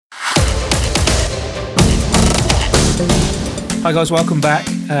Hi guys, welcome back.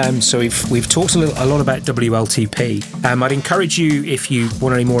 So we've talked a lot about WLTP. I'd encourage you, if you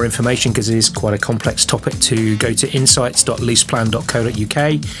want any more information, because it is quite a complex topic, to go to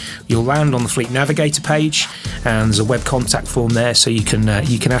insights.leaseplan.co.uk. You'll land on the Fleet Navigator page, and there's a web contact form there, so you can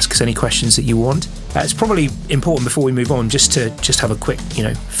ask us any questions that you want. It's probably important before we move on just to have a quick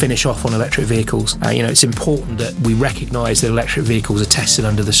finish off on electric vehicles. It's important that we recognise that electric vehicles are tested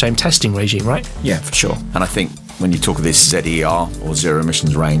under the same testing regime, right? Yeah, for sure. And I think when you talk of this ZER or zero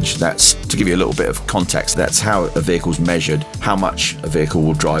emissions range, that's to give you a little bit of context. That's how a vehicle's measured, how much a vehicle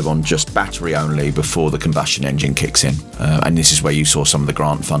will drive on just battery only before the combustion engine kicks in. And this is where you saw some of the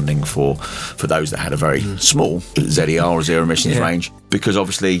grant funding for those that had a very small ZER or zero emissions range. Because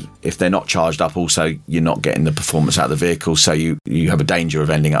obviously, if they're not charged up, also you're not getting the performance out of the vehicle, so you have a danger of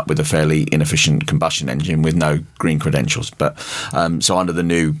ending up with a fairly inefficient combustion engine with no green credentials. But so under the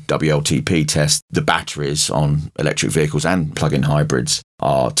new WLTP test, the batteries on electric vehicles and plug-in hybrids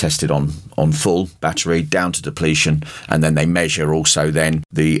are tested on full battery down to depletion, and then they measure also then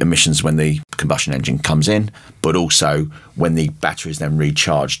the emissions when the combustion engine comes in, but also when the battery is then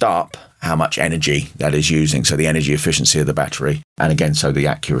recharged up, how much energy that is using, so the energy efficiency of the battery. And again, so the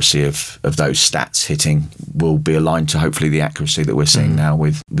accuracy of those stats hitting will be aligned to hopefully the accuracy that we're seeing now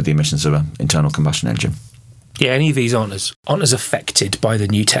with the emissions of an internal combustion engine. Yeah, any of these aren't as affected by the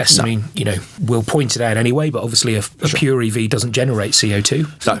new tests. No. I mean, we'll point it out anyway, but obviously a pure EV doesn't generate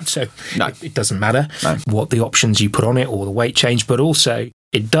CO2. So it doesn't matter what the options you put on it or the weight change, but also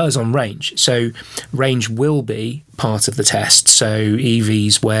it does on range. So range will be part of the test. So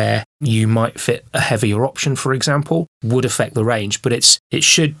EVs where you might fit a heavier option, for example, would affect the range. But it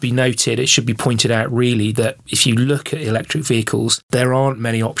should be noted, it should be pointed out really that if you look at electric vehicles, there aren't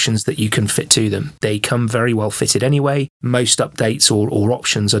many options that you can fit to them. They come very well fitted anyway. Most updates or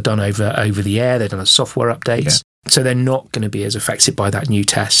options are done over the air. They're done as software updates. Yeah. So they're not going to be as affected by that new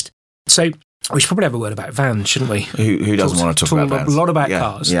test. So we should probably have a word about vans, shouldn't we? Who doesn't want to talk about vans? A lot about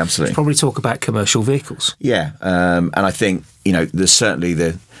cars. Yeah, absolutely. We should probably talk about commercial vehicles. Yeah, and I think, there's certainly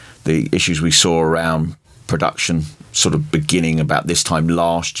the issues we saw around production sort of beginning about this time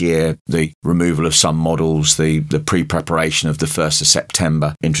last year, the removal of some models, the pre-preparation of the 1st of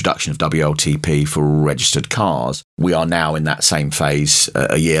September, introduction of WLTP for all registered cars. We are now in that same phase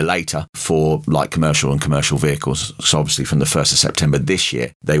a year later for light commercial and commercial vehicles. So obviously from the 1st of September this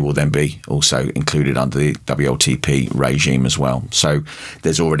year, they will then be also included under the WLTP regime as well. So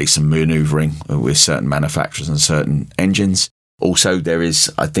there's already some manoeuvring with certain manufacturers and certain engines. Also, there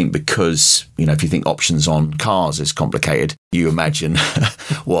is, I think, because, if you think options on cars is complicated, you imagine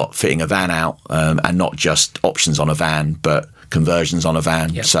fitting a van out and not just options on a van, but conversions on a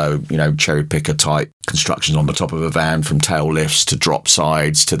van. Yep. So, cherry picker type constructions on the top of a van, from tail lifts to drop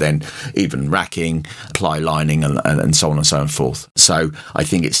sides to then even racking, ply lining and so on and so forth. So I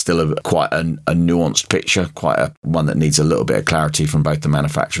think it's still quite a nuanced picture, one that needs a little bit of clarity from both the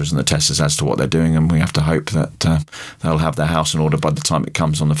manufacturers and the testers as to what they're doing. And we have to hope that they'll have their house in order by the time it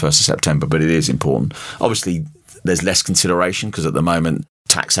comes on the 1st of September. But it is important. Obviously, there's less consideration because at the moment,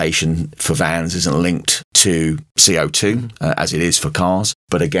 taxation for vans isn't linked to CO2 as it is for cars.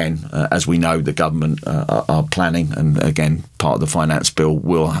 But again, as we know, the government are planning, and again, part of the finance bill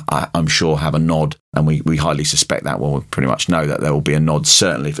will, I'm sure, have a nod. And we highly suspect that, we pretty much know that there will be a nod.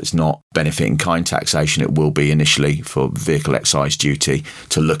 Certainly, if it's not benefiting kind taxation, it will be initially for vehicle excise duty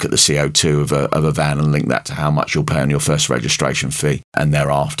to look at the CO2 of a van and link that to how much you'll pay on your first registration fee and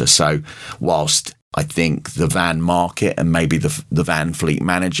thereafter. So whilst I think the van market and maybe the van fleet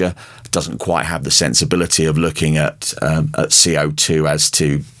manager doesn't quite have the sensibility of looking at CO2 as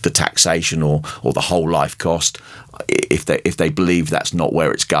to the taxation or the whole life cost. If they believe that's not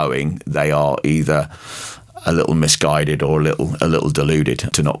where it's going, they are either a little misguided or a little deluded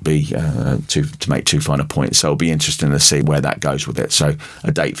to not be to make too fine a point. So it'll be interesting to see where that goes with it. So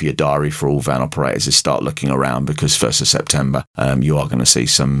a date for your diary for all van operators is start looking around, because 1st of September you are going to see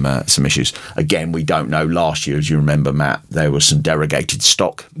some issues. Again, we don't know. Last year, as you remember, Matt, there was some derogated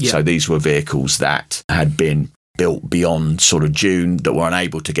stock. Yeah. So these were vehicles that had been built beyond sort of June that were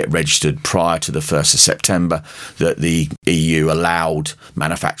unable to get registered prior to the 1st of September, that the EU allowed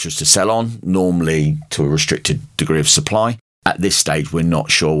manufacturers to sell on, normally to a restricted degree of supply. At this stage, we're not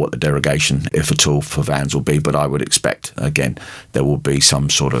sure what the derogation, if at all, for vans will be, but I would expect, again, there will be some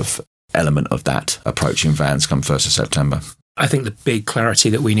sort of element of that approaching vans come 1st of September. I think the big clarity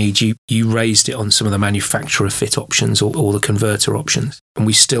that we need, you raised it on some of the manufacturer fit options or the converter options, and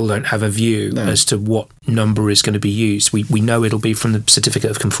we still don't have a view as to what number is going to be used. We know it'll be from the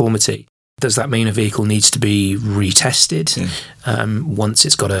certificate of conformity, Does that mean a vehicle needs to be retested once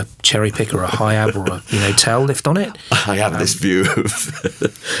it's got a cherry pick or a high ab or a tail lift on it? I have this view of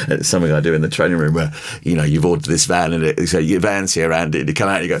it's something I do in the training room where you've ordered this van and so your van's here, Andy, and you come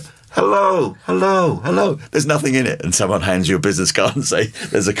out and you go, hello. There's nothing in it, and someone hands you a business card and say,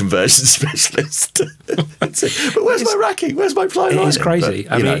 "There's a conversion specialist." But where's my racking? Where's my fly lining? It's crazy.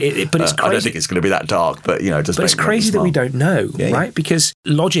 But it's crazy. I don't think it's going to be that dark, but it does. But it's crazy that we don't know, right? Because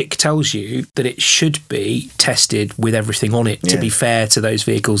logic tells you that it should be tested with everything on it to be fair to those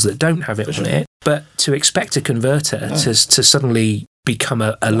vehicles that don't have it on it. But to expect a converter to suddenly become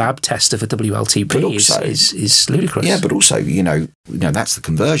a lab tester for WLTP also, is ludicrous. Yeah, but also, that's the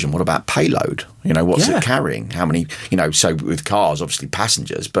conversion. What about payload? What's it carrying? How many, so with cars, obviously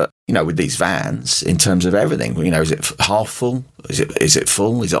passengers, but, with these vans, in terms of everything, is it half full? Is it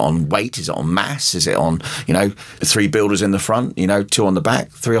full? Is it on weight? Is it on mass? Is it on, 3 builders in the front, 2 on the back,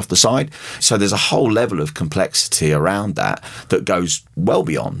 3 off the side? So there's a whole level of complexity around that goes well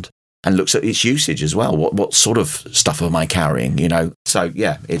beyond. And looks at its usage as well. What sort of stuff am I carrying? So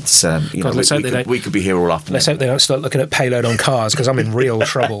it's we could be here all afternoon. Let's hope they don't start looking at payload on cars, because I'm in real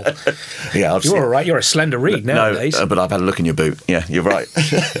trouble. Yeah, you're all right. You're a slender reed nowadays. No, but I've had a look in your boot. Yeah, you're right.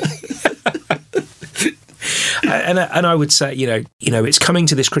 And I would say, it's coming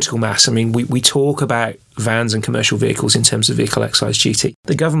to this critical mass. I mean, we talk about vans and commercial vehicles in terms of vehicle excise duty.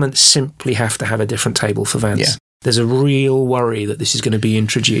 The government simply have to have a different table for vans. Yeah. There's a real worry that this is going to be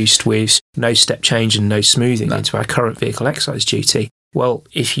introduced with no step change and no smoothing into our current vehicle excise duty. Well,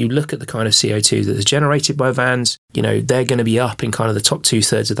 if you look at the kind of CO2 that is generated by vans, they're going to be up in kind of the top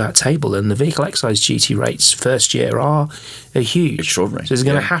 2/3 of that table. And the vehicle excise duty rates first year are huge. Extraordinary. So there's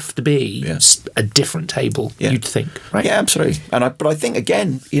going to have to be a different table, you'd think, right? Yeah, absolutely. But I think,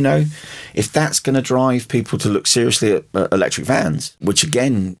 again, if that's going to drive people to look seriously at electric vans, which,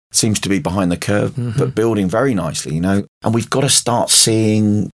 again, seems to be behind the curve, but building very nicely, and we've got to start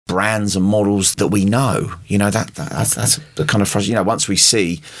seeing brands and models that we know. That's the kind of frustration. Once we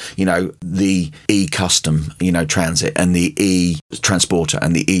see, the E-Custom, Transit, and the E-Transporter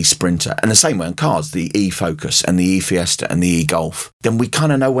and the E-Sprinter, and the same way in cars, the E-Focus and the E-Fiesta and the E-Golf, then we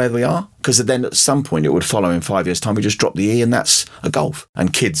kind of know where we are. Because then at some point it would follow in 5 years' time, we just drop the E and that's a Golf.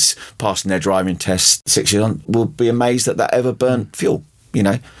 And kids passing their driving test 6 years on will be amazed that ever burnt fuel.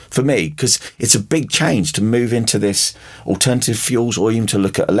 For me, because it's a big change to move into this alternative fuels or even to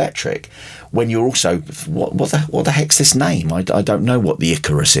look at electric when you're also, what the heck's this name? I don't know what the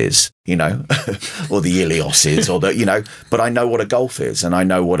Icarus is, or the Ilios is, or but I know what a Golf is, and I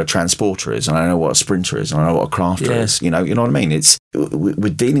know what a Transporter is, and I know what a Sprinter is, and I know what a Crafter is, you know what I mean?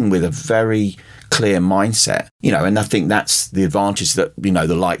 We're dealing with a very clear mindset, and I think that's the advantage that,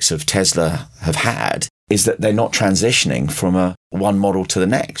 the likes of Tesla have had, is that they're not transitioning from one model to the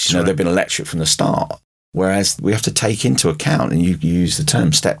next. They've been electric from the start. Whereas we have to take into account, and you use the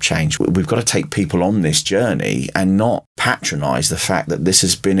term step change, we've got to take people on this journey and not patronise the fact that this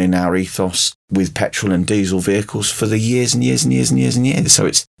has been in our ethos with petrol and diesel vehicles for the years and years and years and years and years. So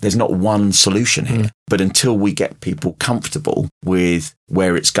there's not one solution here. But until we get people comfortable with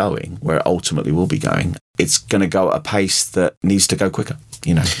where it's going, where it ultimately will be going, it's going to go at a pace that needs to go quicker.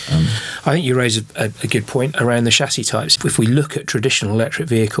 I think you raise a good point around the chassis types. If we look at traditional electric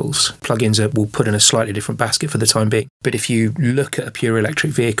vehicles, plug-ins will put in a slightly different basket for the time being. But if you look at a pure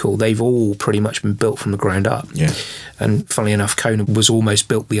electric vehicle, they've all pretty much been built from the ground up. Yeah. And funnily enough, Kona was almost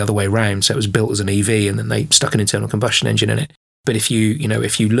built the other way around. So it was built as an EV and then they stuck an internal combustion engine in it. But if you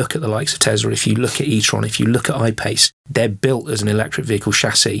look at the likes of Tesla, if you look at e-tron, if you look at I-Pace, they're built as an electric vehicle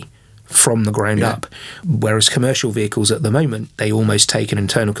chassis from the ground up. Whereas commercial vehicles at the moment, they almost take an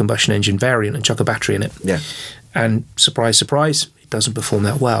internal combustion engine variant and chuck a battery in it. Yeah. And surprise, surprise, it doesn't perform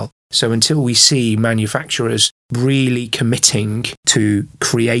that well. So until we see manufacturers really committing to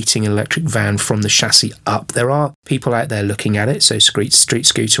creating an electric van from the chassis up, there are people out there looking at it. So Street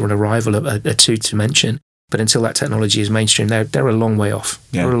Scooter and Arrival are two to mention. But until that technology is mainstream, they're a long way off.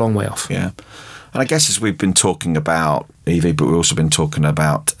 Yeah. They're a long way off. Yeah. And I guess as we've been talking about EV, but we've also been talking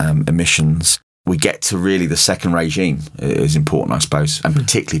about emissions, we get to really the second regime is important, I suppose, and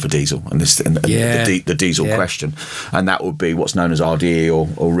particularly for diesel and the diesel question. And that would be what's known as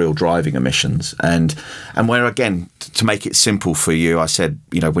RDE or real driving emissions. And where, again, to make it simple for you, I said,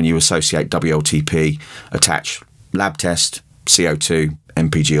 when you associate WLTP, attach lab test, CO2,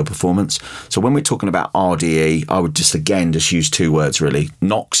 MPG or performance. So when we're talking about RDE, I would just use 2 words really.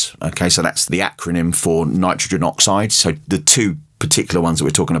 NOx, okay, so that's the acronym for nitrogen oxide. So the 2 particular ones that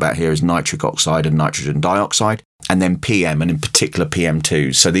we're talking about here is nitric oxide and nitrogen dioxide. and then PM, and in particular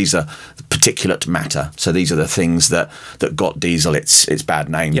PM2s. So these are particulate matter. So these are the things that got diesel its bad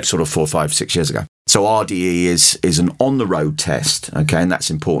name sort of 4, 5, 6 years ago. So RDE is an on-the-road test, okay, and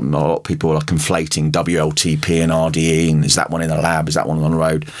that's important. A lot of people are conflating WLTP and RDE, and is that one in the lab, is that one on the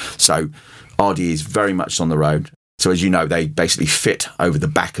road? So RDE is very much on the road. So as you know, they basically fit over the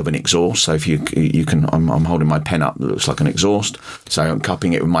back of an exhaust. So if you can, I'm holding my pen up, it looks like an exhaust. So I'm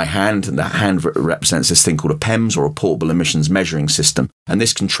cupping it with my hand, and that hand represents this thing called a PEMS, or a portable emissions measuring system. And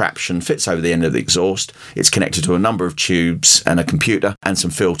this contraption fits over the end of the exhaust. It's connected to a number of tubes and a computer and some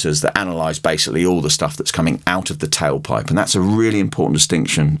filters that analyse basically all the stuff that's coming out of the tailpipe. And that's a really important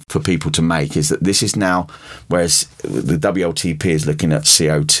distinction for people to make, is that this is now, whereas the WLTP is looking at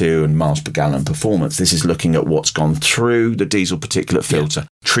CO2 and miles per gallon performance, this is looking at what's gone through the diesel particulate filter,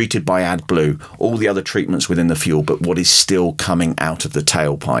 treated by AdBlue, all the other treatments within the fuel, but what is still coming out of the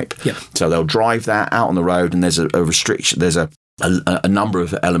tailpipe. So they'll drive that out on the road, and there's a restriction, there's a number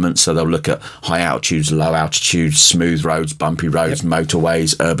of elements. So they'll look at high altitudes, low altitudes, smooth roads, bumpy roads,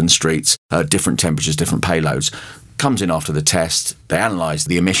 motorways, urban streets, different temperatures, different payloads. Comes in after the test, they analyse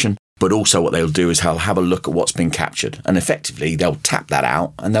the emission, but also what they'll do is they'll have a look at what's been captured, and effectively they'll tap that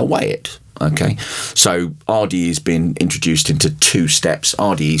out and they'll weigh it. Okay, so RDE has been introduced into 2 steps.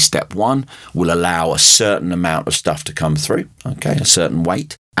 RDE step 1 will allow a certain amount of stuff to come through, okay, a certain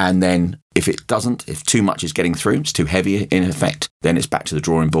weight. And then if it doesn't, if too much is getting through, it's too heavy in effect, then it's back to the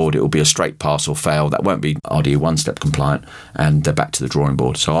drawing board. It will be a straight pass or fail. That won't be RDE 1 step compliant, and they're back to the drawing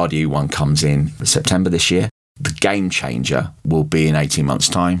board. So RDE 1 comes in September this year. The game changer will be in 18 months'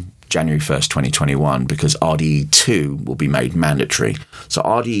 time, January 1st, 2021, because RDE 2 will be made mandatory. So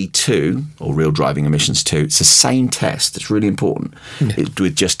RDE 2, or Real Driving Emissions 2, it's the same test. It's really important. It's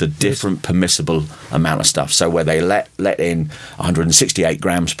with just a different permissible amount of stuff. So where they let in 168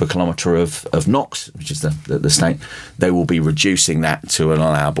 grams per kilometre of NOx, which is the state, they will be reducing that to an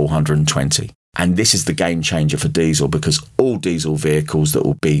allowable 120. And this is the game changer for diesel, because all diesel vehicles that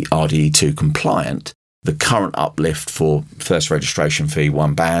will be RDE 2 compliant, the current uplift for first registration fee,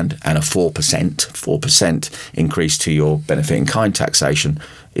 1 band, and a 4% increase to your benefit in kind taxation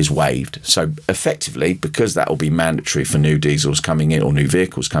is waived. So effectively, because that will be mandatory for new diesels coming in, or new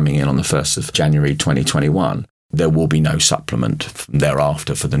vehicles coming in on the 1st of January 2021, there will be no supplement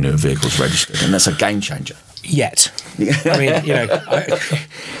thereafter for the newer vehicles registered. And that's a game changer. Yet. I mean, you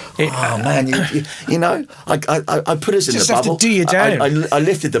know... I put us in the bubble. Just have to do you down. I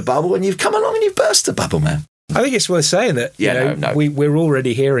lifted the bubble, and you've come along and you've burst the bubble, man. I think it's worth saying that we're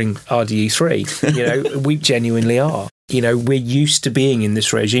already hearing RDE 3. You know, we genuinely are. You know, we're used to being in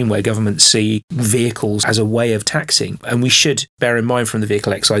this regime where governments see vehicles as a way of taxing, and we should bear in mind from the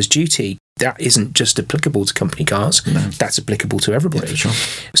vehicle excise duty, that isn't just applicable to company cars. No. That's applicable to everybody. Yeah, sure.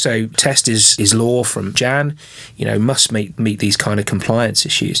 So test is law from Jan, you know, must meet these kind of compliance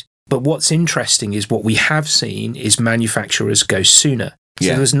issues. But what's interesting is what we have seen is manufacturers go sooner.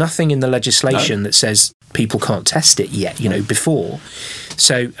 So there's nothing in the legislation that says people can't test it yet, you know, before.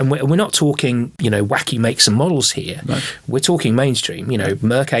 So, and we're not talking, you know, wacky makes and models here. No. We're talking mainstream, you know,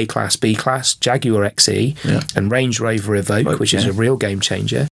 Merc A-Class, B-Class, Jaguar XE, and Range Rover Evoque, which is a real game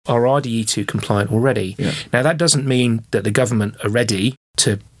changer, are RDE 2 compliant already. Yeah. Now, that doesn't mean that the government are ready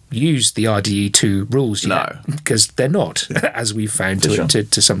to use the RDE 2 rules yet, because they're not, as we've found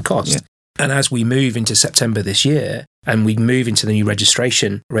to some cost. Yeah. And as we move into September this year, and we move into the new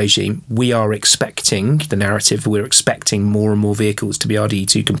registration regime, we are expecting, the narrative, we're expecting more and more vehicles to be RDE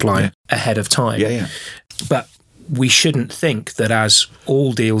 2 compliant ahead of time. But we shouldn't think that as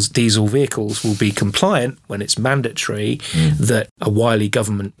all diesel vehicles will be compliant when it's mandatory, that a wily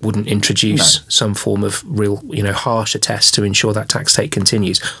government wouldn't introduce some form of real, you know, harsher test to ensure that tax take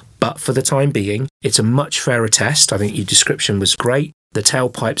continues. But for the time being, it's a much fairer test. I think your description was great. The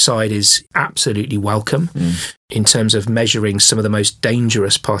tailpipe side is absolutely welcome in terms of measuring some of the most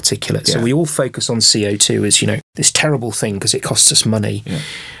dangerous particulates. So we all focus on CO2 as, you know, this terrible thing because it costs us money. Yeah.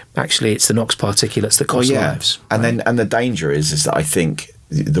 Actually, it's the NOx particulates that cost lives. And the danger is that I think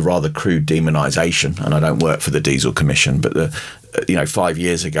the rather crude demonisation, and I don't work for the Diesel Commission, but 5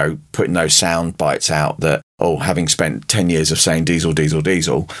 years ago, putting those sound bites out that, having spent 10 years of saying diesel, diesel,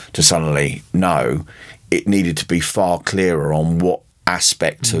 diesel, to suddenly no, it needed to be far clearer on what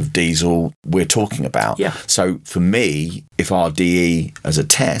aspect of diesel we're talking about. Yeah. So for me, if RDE as a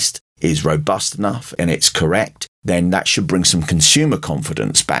test is robust enough and it's correct, then that should bring some consumer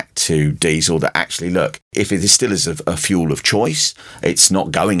confidence back to diesel that actually, look, if it still is a fuel of choice, it's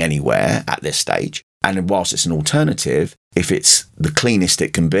not going anywhere at this stage. And whilst it's an alternative, if it's the cleanest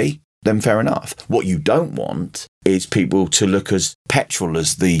it can be, then fair enough. What you don't want is people to look as petrol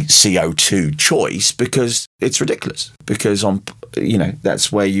as the CO2 choice, because it's ridiculous. Because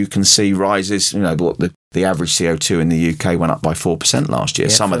that's where you can see rises. The average CO2 in the UK went up by 4% last year.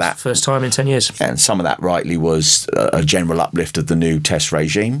 First time in 10 years. And some of that rightly was a general uplift of the new test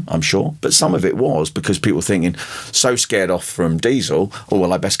regime, I'm sure. But some of it was because people were thinking, so scared off from diesel,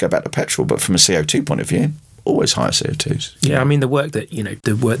 I best go back to petrol. But from a CO2 point of view, always higher CO2s. Yeah, I mean, the work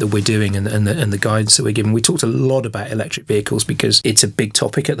that we're doing and the guidance that we're giving, we talked a lot about electric vehicles because it's a big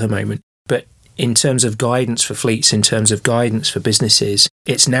topic at the moment. But in terms of guidance for fleets, in terms of guidance for businesses,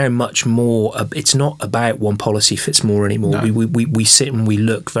 it's now much more, it's not about one policy fits more anymore. No. We sit and we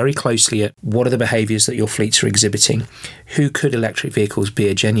look very closely at what are the behaviours that your fleets are exhibiting, who could electric vehicles be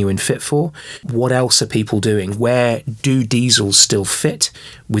a genuine fit for, what else are people doing, where do diesels still fit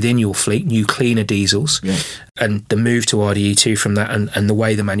within your fleet, new cleaner diesels, and the move to RDE2 from that and the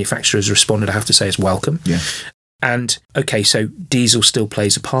way the manufacturers responded, I have to say, is welcome. Yeah. And, okay, so diesel still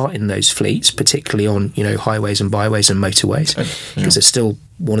plays a part in those fleets, particularly on, highways and byways and motorways, because they're still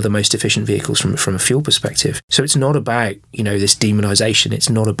one of the most efficient vehicles from a fuel perspective. So it's not about, this demonisation. It's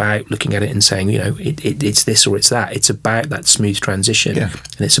not about looking at it and saying, it's this or it's that. It's about that smooth transition, and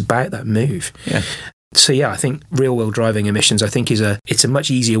it's about that move. Yeah. So, I think rear-wheel driving emissions, I think it's a much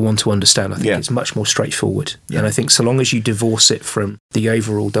easier one to understand. I think it's much more straightforward. Yeah. And I think so long as you divorce it from the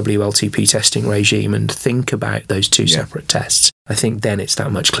overall WLTP testing regime and think about those two separate tests, I think then it's that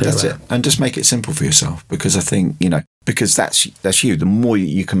much clearer. That's it. And just make it simple for yourself, because I think, because that's you. The more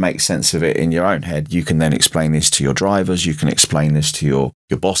you can make sense of it in your own head, you can then explain this to your drivers, you can explain this to your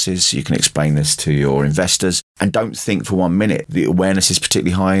bosses, you can explain this to your investors, and don't think for 1 minute the awareness is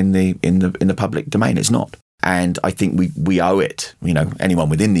particularly high in the public domain. It's not. And I think we owe it, anyone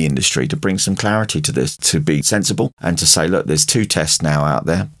within the industry, to bring some clarity to this, to be sensible and to say, look, there's two tests now out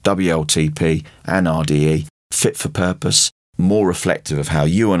there, WLTP and RDE, fit for purpose, more reflective of how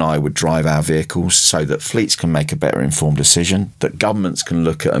you and I would drive our vehicles, so that fleets can make a better informed decision, that governments can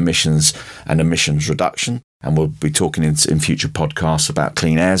look at emissions and emissions reduction. And we'll be talking in future podcasts about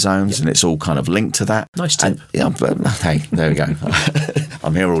clean air zones, and it's all kind of linked to that. Nice tip. Hey, there we go.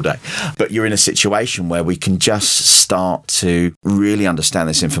 I'm here all day. But you're in a situation where we can just start to really understand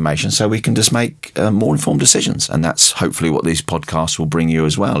this information, so we can just make more informed decisions. And that's hopefully what these podcasts will bring you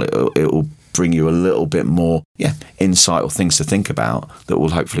as well. It will bring you a little bit more insight or things to think about that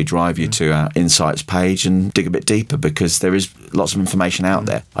will hopefully drive you to our insights page and dig a bit deeper, because there is lots of information out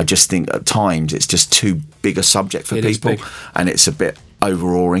there. I just think at times it's just too big a subject for people, and it's a bit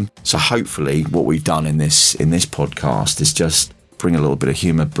overawing. So hopefully what we've done in this podcast is just bring a little bit of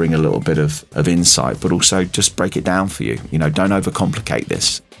humour, bring a little bit of insight, but also just break it down for you. Don't overcomplicate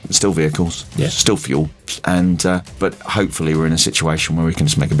this. It's still vehicles, still fuel, and but hopefully we're in a situation where we can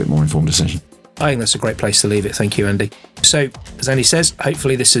just make a bit more informed decision. I think that's a great place to leave it. Thank you, Andy. So, as Andy says,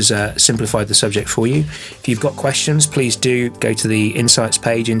 hopefully this has simplified the subject for you. If you've got questions, please do go to the Insights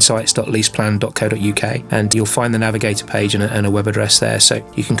page, insights.leaseplan.co.uk, and you'll find the Navigator page and a web address there, so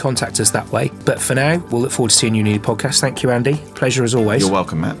you can contact us that way. But for now, we'll look forward to seeing you in your new podcast. Thank you, Andy. Pleasure as always. You're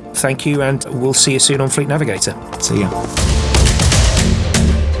welcome, Matt. Thank you, and we'll see you soon on Fleet Navigator. See ya.